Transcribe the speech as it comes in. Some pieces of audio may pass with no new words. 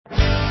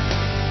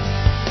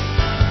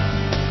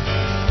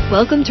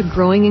Welcome to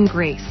Growing in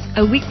Grace,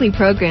 a weekly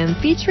program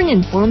featuring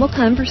informal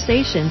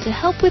conversation to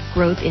help with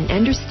growth in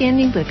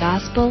understanding the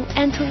gospel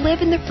and to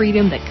live in the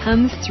freedom that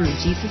comes through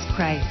Jesus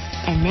Christ.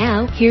 And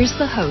now, here's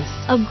the hosts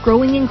of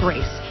Growing in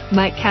Grace,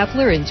 Mike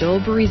Kapler and Joel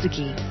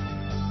Berizicki.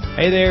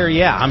 Hey there,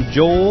 I'm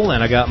Joel,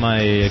 and I got my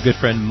good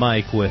friend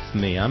Mike with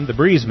me. I'm the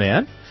Breeze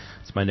Man.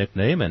 It's my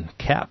nickname, and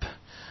Cap,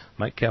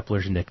 Mike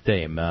Kapler's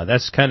nickname.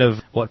 That's kind of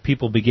what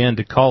people began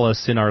to call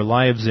us in our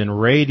lives in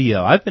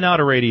radio. I've been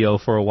out of radio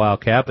for a while,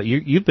 Cap, but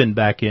you've been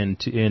back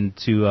into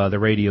the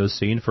radio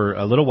scene for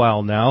a little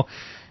while now.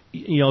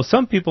 You know,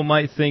 some people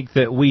might think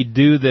that we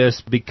do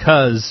this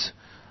because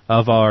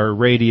of our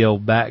radio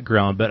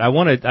background, but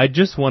I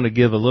just want to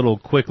give a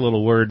quick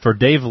little word for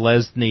Dave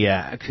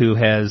Lesniak,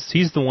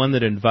 he's the one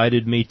that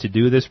invited me to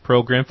do this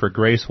program for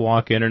Grace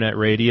Walk Internet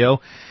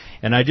Radio.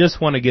 And I just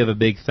want to give a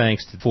big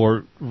thanks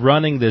for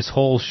running this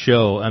whole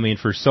show,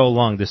 for so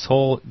long, this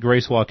whole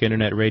Grace Walk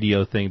Internet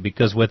Radio thing,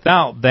 because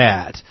without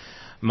that,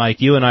 Mike,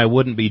 you and I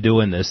wouldn't be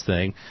doing this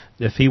thing.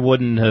 If he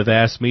wouldn't have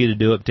asked me to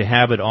do it, to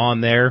have it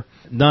on there,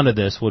 none of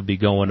this would be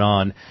going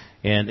on.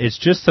 And it's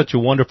just such a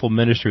wonderful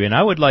ministry. And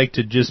I would like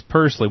to just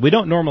personally, we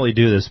don't normally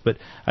do this, but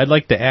I'd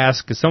like to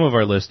ask some of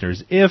our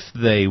listeners if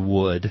they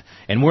would,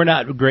 and we're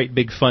not great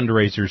big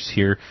fundraisers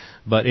here,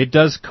 but it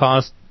does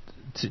cost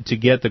to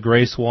get the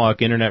Grace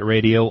Walk Internet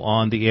Radio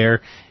on the air.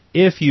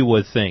 If you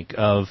would think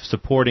of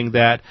supporting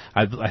that,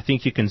 I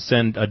think you can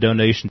send a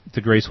donation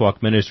to Grace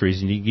Walk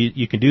Ministries, and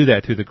you can do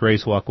that through the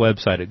Grace Walk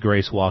website at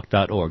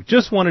gracewalk.org.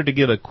 Just wanted to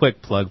give a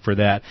quick plug for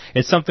that.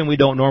 It's something we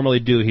don't normally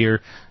do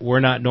here. We're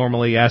not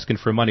normally asking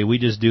for money. We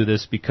just do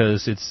this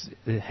because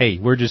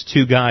we're just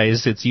two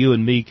guys. It's you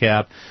and me,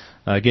 Cap,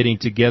 getting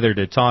together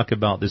to talk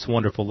about this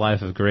wonderful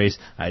life of grace.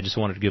 I just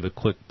wanted to give a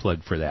quick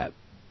plug for that.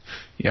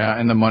 Yeah,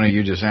 and the money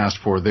you just asked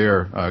for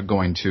there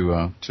going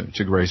to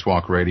Grace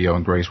Walk Radio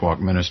and Grace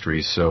Walk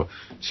Ministries, so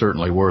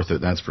certainly worth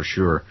it, that's for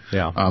sure.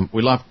 Yeah.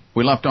 We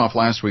left off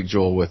last week,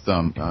 Joel, with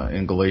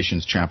in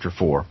Galatians chapter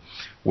 4,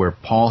 where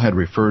Paul had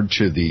referred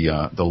to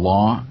the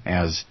law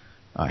as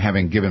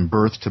having given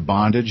birth to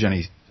bondage, and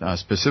he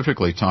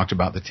specifically talked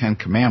about the Ten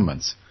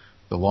Commandments,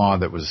 the law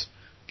that was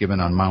given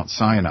on Mount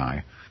Sinai.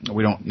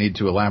 We don't need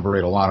to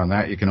elaborate a lot on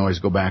that. You can always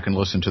go back and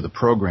listen to the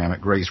program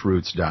at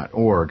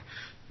graceroots.org.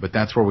 But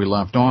that's where we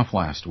left off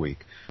last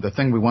week. The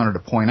thing we wanted to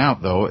point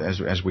out, though,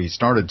 as we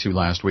started to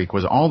last week,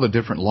 was all the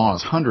different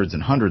laws, hundreds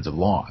and hundreds of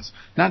laws.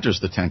 Not just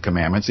the Ten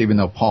Commandments, even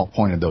though Paul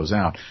pointed those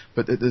out,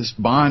 but this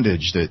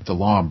bondage that the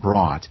law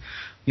brought.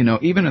 You know,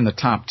 even in the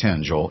top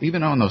 10, Joel,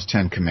 even on those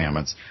 10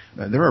 Commandments,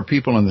 there are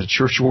people in the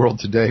church world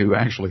today who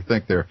actually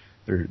think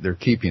they're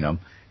keeping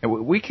them. And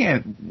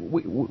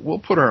we'll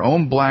put our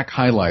own black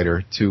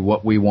highlighter to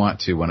what we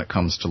want to when it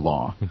comes to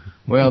law.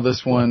 Well,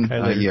 this one,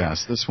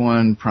 yes, this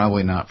one,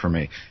 probably not for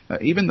me.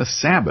 Even the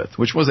Sabbath,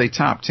 which was a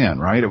top 10,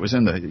 right? It was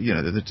in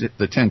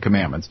the 10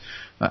 Commandments.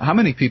 How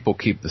many people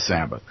keep the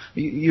Sabbath?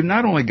 You've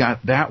not only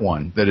got that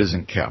one that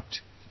isn't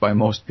kept by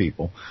most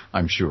people,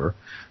 I'm sure.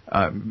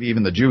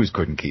 Even the Jews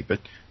couldn't keep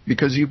it,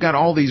 because you've got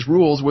all these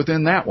rules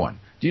within that one.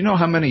 Do you know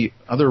how many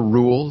other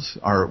rules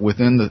are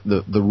within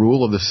the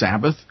rule of the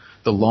Sabbath?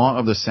 The law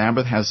of the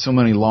Sabbath has so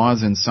many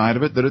laws inside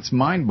of it that it's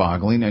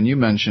mind-boggling. And you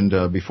mentioned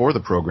before the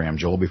program,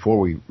 Joel, before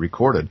we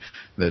recorded,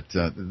 that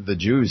the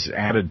Jews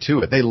added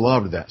to it. They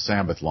loved that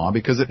Sabbath law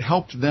because it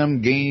helped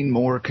them gain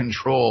more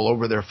control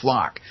over their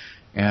flock.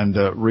 And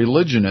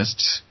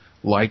religionists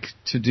like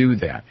to do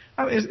that.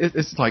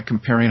 It's like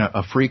comparing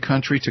a free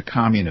country to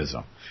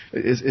communism.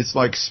 It's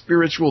like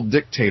spiritual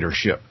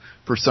dictatorship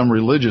for some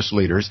religious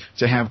leaders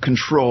to have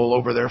control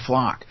over their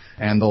flock.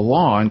 And the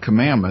law and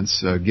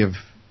commandments give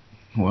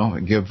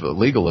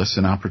legalists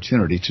an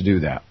opportunity to do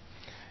that.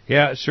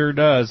 Yeah, it sure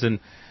does. And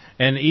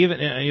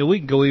even we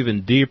can go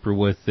even deeper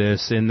with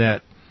this, in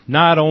that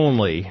not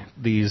only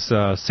these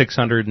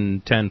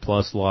 610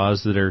 plus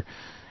laws that are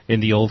in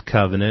the Old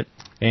Covenant,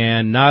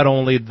 and not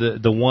only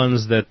the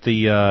ones that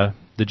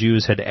the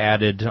Jews had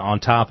added on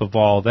top of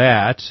all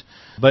that,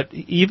 but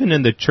even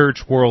in the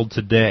church world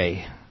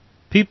today,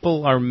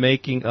 people are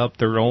making up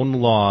their own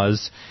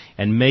laws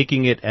and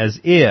making it as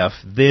if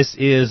this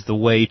is the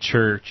way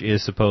church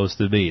is supposed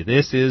to be.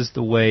 This is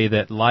the way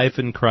that life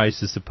in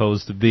Christ is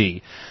supposed to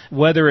be.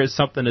 Whether it's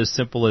something as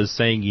simple as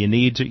saying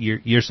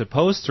you're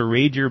supposed to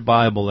read your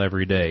Bible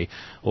every day,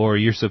 or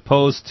you're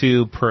supposed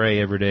to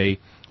pray every day,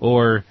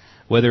 or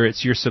whether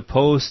it's you're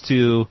supposed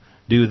to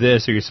do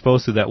this or you're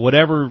supposed to do that,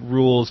 whatever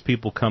rules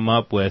people come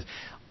up with,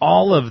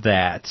 all of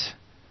that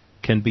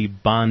can be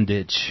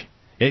bondage.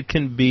 It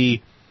can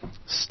be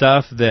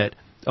stuff that,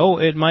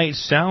 it might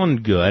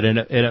sound good, and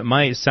it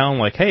might sound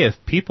like, hey, if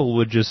people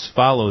would just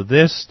follow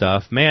this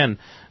stuff, man,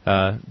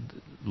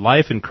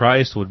 life in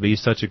Christ would be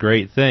such a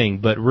great thing.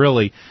 But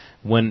really,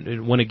 when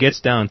it gets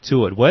down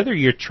to it, whether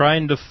you're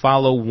trying to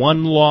follow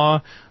one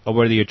law, or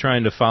whether you're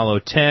trying to follow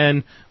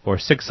 10 or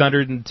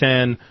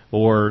 610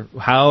 or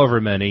however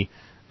many,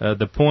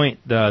 the point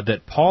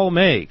that Paul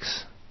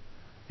makes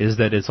is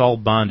that it's all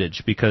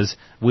bondage, because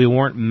we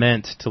weren't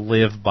meant to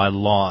live by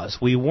laws.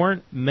 We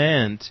weren't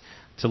meant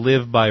to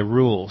live by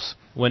rules.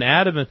 When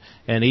Adam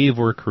and Eve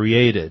were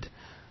created,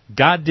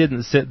 God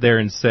didn't sit there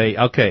and say,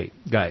 okay,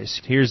 guys,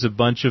 here's a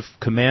bunch of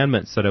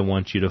commandments that I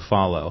want you to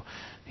follow.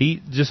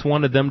 He just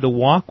wanted them to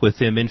walk with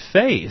Him in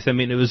faith. I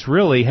mean, it was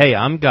really, hey,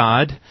 I'm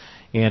God,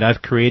 and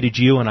I've created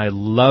you, and I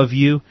love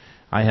you.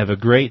 I have a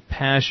great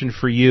passion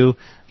for you.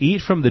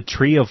 Eat from the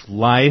tree of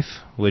life,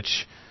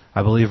 which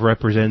I believe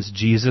represents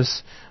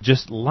Jesus.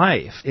 Just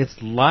life.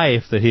 It's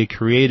life that He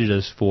created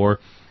us for.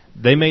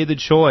 They made the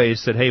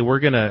choice that, hey, we're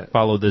going to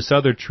follow this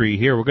other tree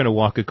here. We're going to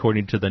walk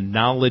according to the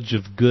knowledge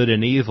of good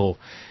and evil.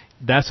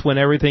 That's when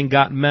everything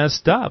got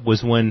messed up,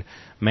 was when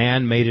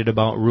man made it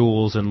about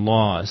rules and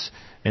laws.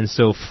 And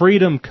so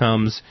freedom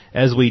comes,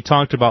 as we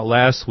talked about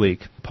last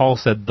week. Paul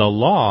said the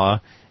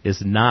law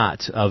is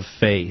not of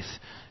faith.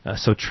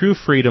 So true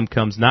freedom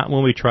comes not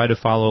when we try to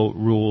follow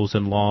rules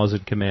and laws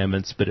and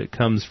commandments, but it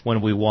comes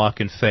when we walk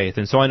in faith.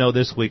 And so I know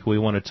this week we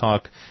want to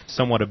talk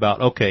somewhat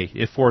about, okay,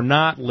 if we're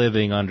not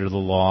living under the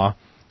law,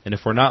 and if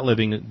we're not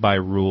living by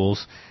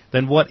rules,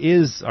 then what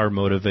is our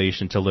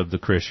motivation to live the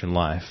Christian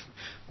life?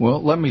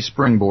 Well, let me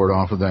springboard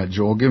off of that,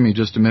 Joel. Give me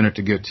just a minute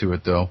to get to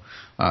it, though.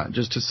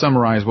 Just to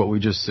summarize what we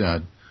just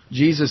said,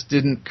 Jesus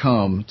didn't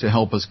come to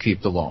help us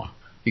keep the law.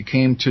 He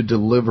came to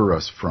deliver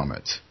us from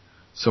it.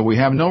 So we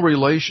have no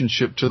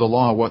relationship to the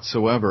law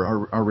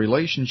whatsoever. Our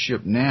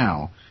relationship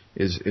now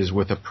is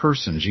with a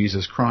person,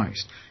 Jesus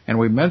Christ. And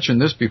we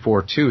mentioned this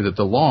before, too, that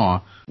the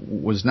law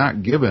was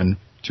not given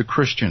to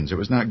Christians. It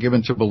was not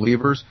given to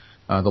believers.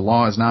 The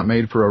law is not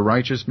made for a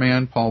righteous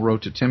man, Paul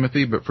wrote to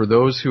Timothy, but for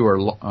those who are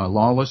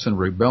lawless and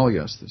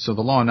rebellious. So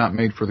the law not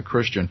made for the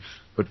Christian,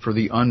 but for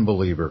the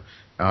unbeliever,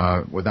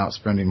 without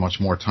spending much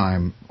more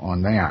time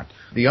on that.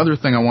 The other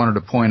thing I wanted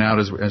to point out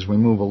as we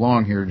move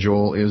along here,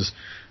 Joel, is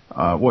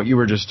what you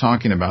were just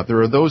talking about.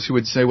 There are those who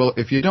would say, well,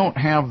 if you don't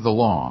have the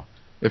law,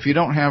 if you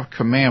don't have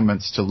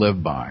commandments to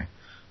live by,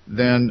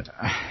 then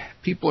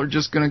people are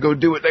just going to go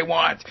do what they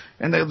want,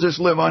 and they'll just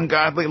live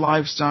ungodly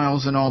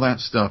lifestyles and all that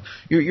stuff.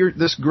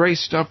 This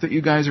grace stuff that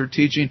you guys are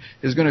teaching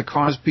is going to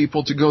cause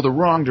people to go the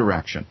wrong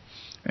direction.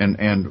 And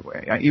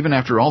even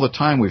after all the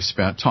time we've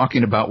spent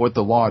talking about what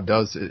the law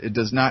does, it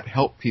does not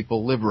help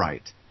people live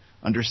right.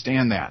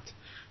 Understand that.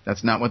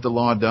 That's not what the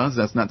law does.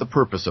 That's not the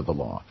purpose of the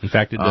law. In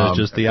fact, it does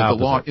just the opposite.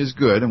 The law is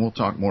good, and we'll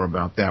talk more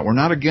about that. We're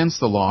not against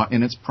the law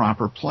in its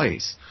proper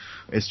place.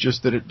 It's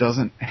just that it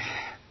doesn't...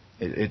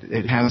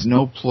 It has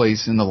no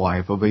place in the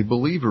life of a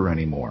believer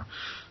anymore.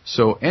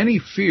 So any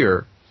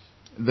fear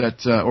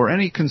that, or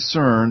any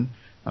concern,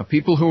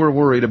 people who are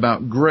worried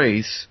about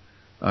grace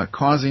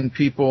causing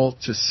people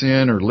to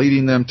sin or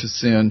leading them to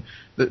sin,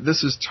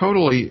 this is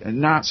totally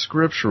not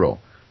scriptural.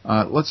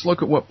 Let's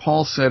look at what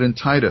Paul said in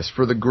Titus.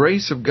 For the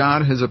grace of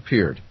God has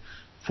appeared.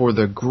 For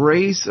the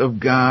grace of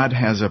God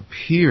has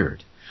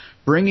appeared,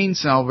 bringing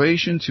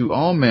salvation to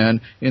all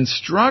men,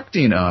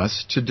 instructing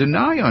us to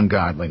deny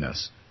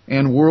ungodliness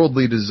and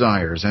worldly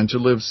desires, and to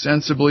live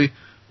sensibly,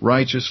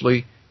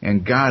 righteously,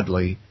 and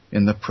godly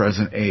in the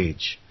present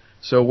age.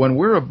 So when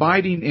we're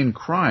abiding in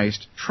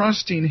Christ,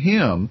 trusting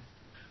Him,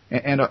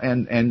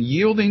 and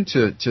yielding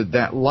to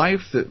that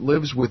life that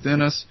lives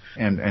within us,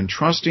 and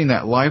trusting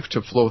that life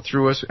to flow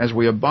through us, as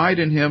we abide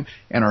in Him,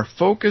 and our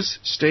focus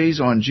stays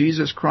on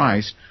Jesus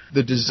Christ,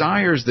 the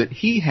desires that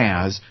He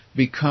has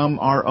become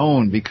our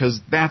own,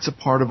 because that's a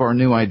part of our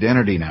new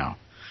identity now.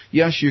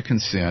 Yes, you can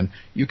sin.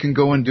 You can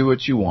go and do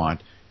what you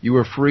want. You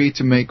are free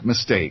to make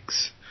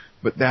mistakes,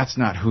 but that's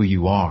not who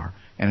you are.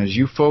 And as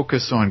you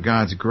focus on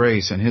God's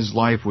grace and His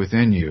life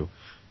within you,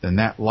 then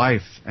that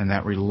life and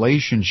that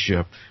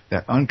relationship,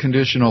 that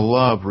unconditional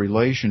love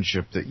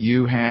relationship that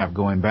you have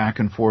going back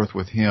and forth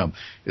with Him,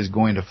 is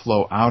going to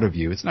flow out of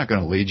you. It's not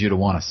going to lead you to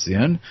want to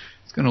sin.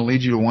 It's going to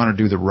lead you to want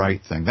to do the right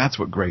thing. That's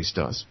what grace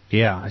does.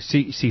 Yeah,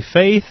 see,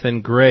 faith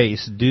and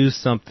grace do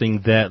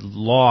something that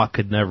law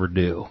could never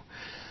do.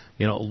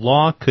 You know,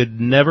 law could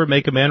never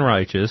make a man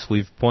righteous.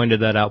 We've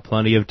pointed that out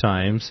plenty of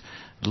times.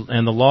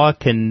 And the law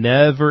can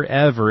never,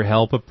 ever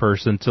help a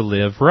person to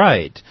live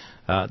right.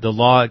 The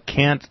law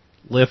can't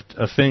lift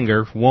a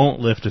finger, won't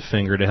lift a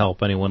finger to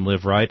help anyone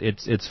live right.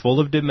 It's full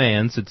of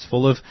demands. It's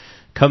full of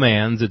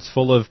commands. It's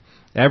full of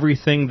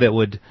everything that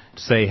would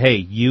say, hey,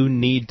 you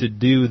need to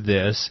do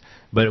this,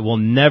 but it will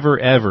never,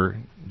 ever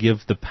give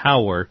the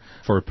power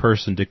for a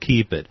person to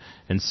keep it.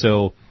 And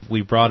so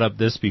we brought up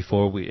this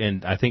before,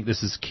 and I think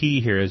this is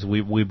key here as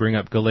we bring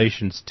up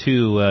Galatians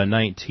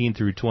 2:19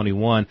 through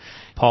 21.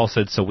 Paul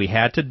said, so we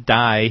had to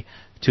die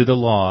to the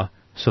law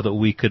so that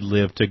we could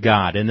live to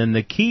God. And then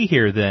the key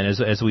here then is,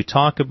 as we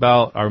talk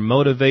about our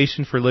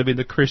motivation for living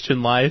the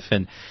Christian life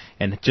and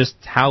just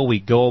how we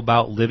go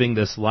about living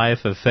this life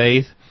of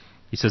faith,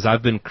 he says,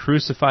 I've been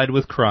crucified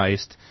with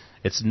Christ.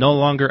 It's no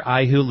longer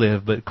I who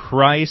live, but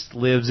Christ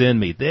lives in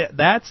me.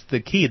 That's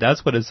the key.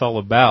 That's what it's all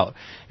about.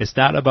 It's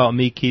not about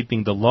me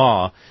keeping the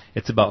law.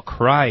 It's about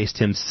Christ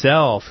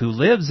Himself who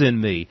lives in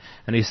me.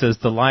 And he says,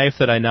 the life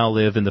that I now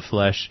live in the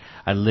flesh,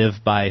 I live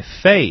by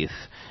faith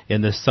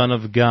in the Son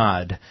of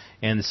God.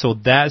 And so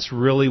that's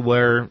really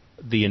where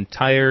the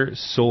entire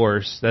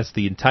source. That's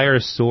the entire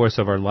source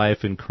of our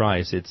life in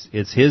Christ.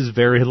 It's His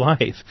very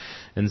life.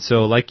 And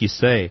so, like you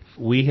say,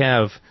 we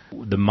have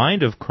the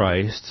mind of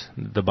Christ,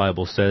 the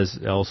Bible says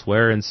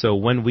elsewhere. And so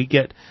when we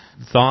get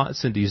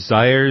thoughts and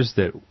desires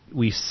that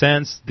we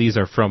sense these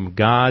are from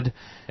God,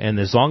 and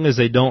as long as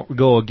they don't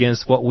go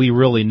against what we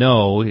really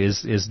know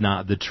is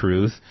not the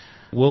truth,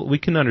 well, we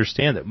can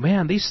understand that,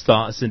 man, these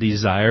thoughts and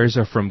desires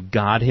are from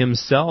God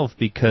Himself,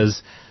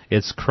 because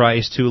it's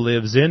Christ who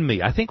lives in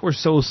me. I think we're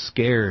so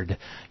scared,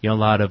 a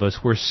lot of us.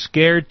 We're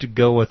scared to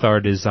go with our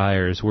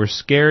desires. We're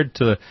scared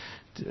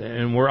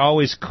and we're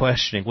always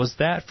questioning, was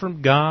that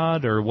from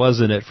God or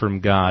wasn't it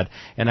from God?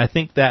 And I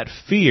think that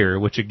fear,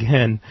 which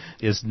again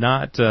is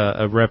not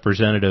a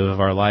representative of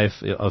our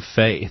life of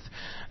faith,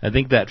 I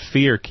think that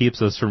fear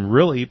keeps us from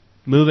really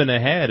moving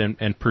ahead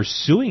and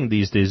pursuing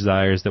these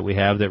desires that we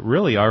have that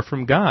really are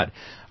from God.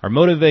 Our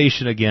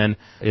motivation, again,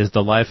 is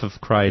the life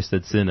of Christ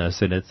that's in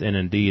us, and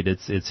indeed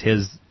it's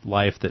His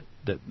life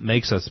that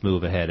makes us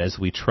move ahead as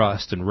we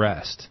trust and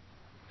rest.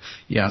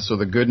 Yeah, so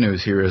the good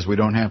news here is we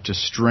don't have to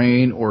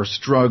strain or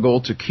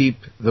struggle to keep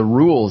the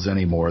rules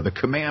anymore, the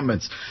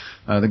commandments.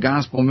 The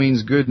gospel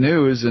means good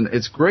news, and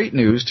it's great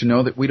news to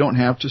know that we don't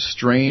have to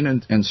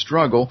strain and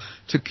struggle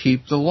to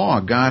keep the law.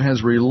 God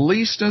has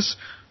released us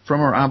from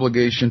our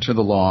obligation to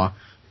the law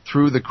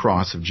through the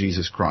cross of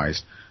Jesus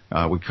Christ.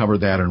 We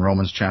covered that in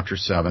Romans chapter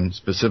 7,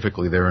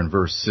 specifically there in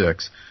verse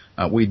 6.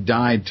 We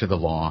died to the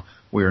law.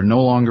 We are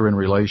no longer in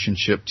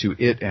relationship to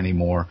it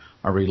anymore.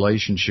 Our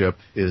relationship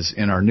is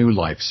in our new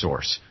life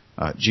source,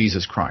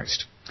 Jesus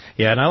Christ.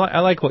 Yeah, and I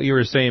like what you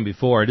were saying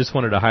before. I just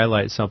wanted to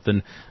highlight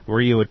something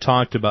where you had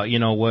talked about,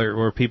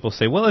 where people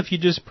say, well, if you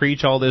just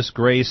preach all this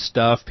grace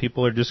stuff,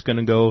 people are just going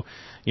to go,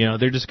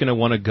 they're just going to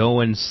want to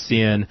go and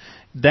sin.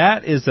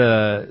 That is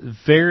a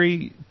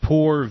very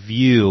poor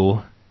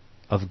view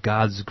of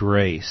God's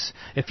grace.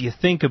 If you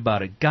think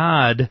about it,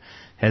 God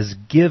has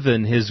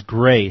given His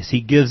grace.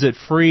 He gives it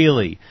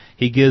freely.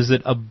 He gives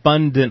it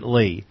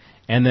abundantly.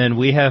 And then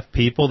we have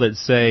people that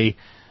say,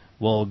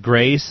 well,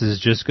 grace is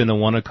just going to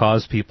want to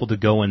cause people to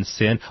go and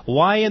sin.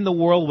 Why in the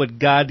world would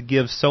God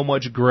give so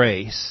much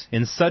grace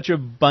in such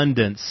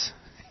abundance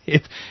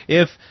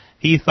if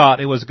He thought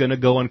it was going to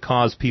go and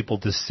cause people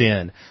to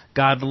sin?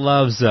 God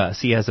loves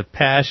us. He has a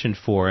passion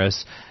for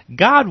us.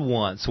 God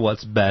wants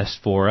what's best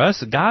for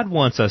us. God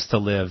wants us to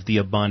live the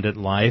abundant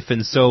life.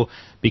 And so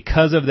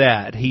because of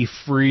that, He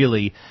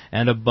freely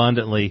and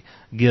abundantly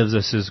gives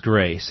us His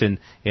grace.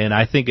 And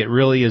I think it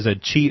really is a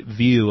cheap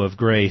view of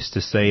grace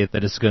to say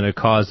that it's going to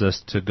cause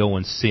us to go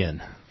and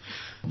sin.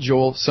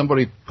 Joel,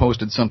 somebody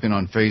posted something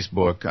on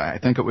Facebook. I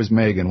think it was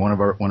Megan, one of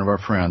our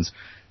friends,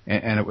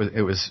 and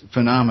it was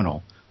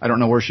phenomenal. I don't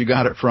know where she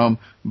got it from,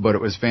 but it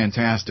was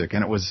fantastic.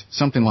 And it was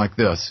something like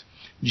this: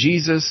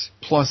 Jesus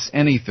plus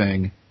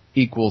anything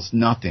equals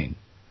nothing.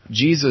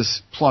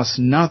 Jesus plus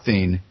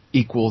nothing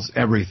equals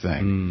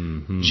everything.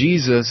 Mm-hmm.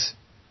 Jesus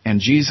and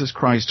Jesus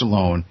Christ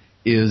alone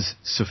is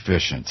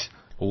sufficient.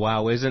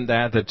 Wow, isn't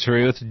that the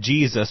truth?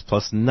 Jesus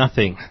plus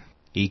nothing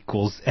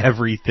equals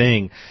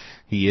everything.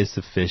 He is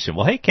sufficient.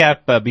 Well, hey,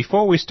 Cap,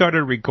 before we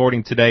started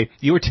recording today,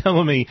 you were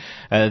telling me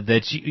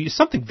that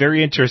something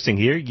very interesting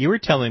here. You were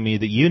telling me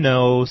that you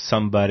know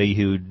somebody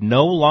who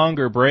no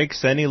longer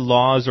breaks any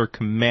laws or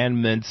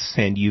commandments,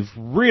 and you've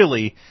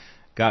really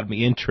got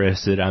me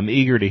interested. I'm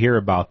eager to hear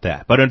about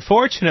that. But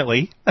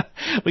unfortunately,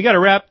 we got to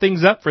wrap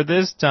things up for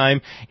this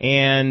time,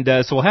 and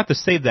so we'll have to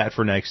save that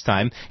for next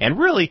time. And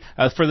really,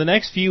 for the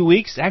next few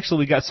weeks, actually,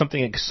 we got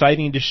something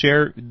exciting to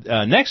share.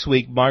 Next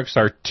week marks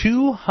our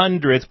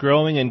 200th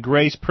Growing in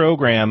Grace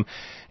program,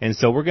 and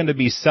so we're going to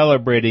be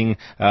celebrating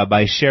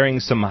by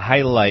sharing some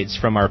highlights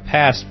from our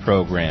past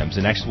programs.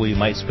 And actually, we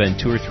might spend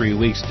 2 or 3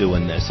 weeks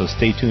doing this, so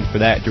stay tuned for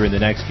that during the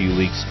next few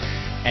weeks.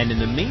 And in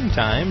the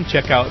meantime,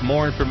 check out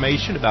more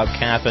information about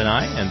Cap and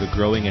I and the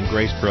Growing in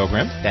Grace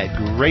program at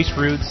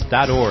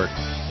graceroots.org.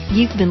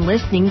 You've been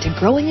listening to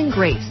Growing in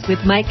Grace with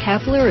Mike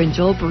Kapler and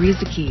Joel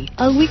Beruzacki,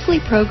 a weekly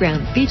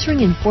program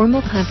featuring informal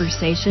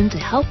conversation to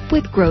help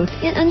with growth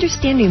in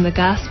understanding the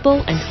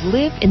gospel and to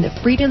live in the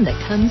freedom that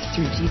comes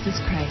through Jesus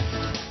Christ.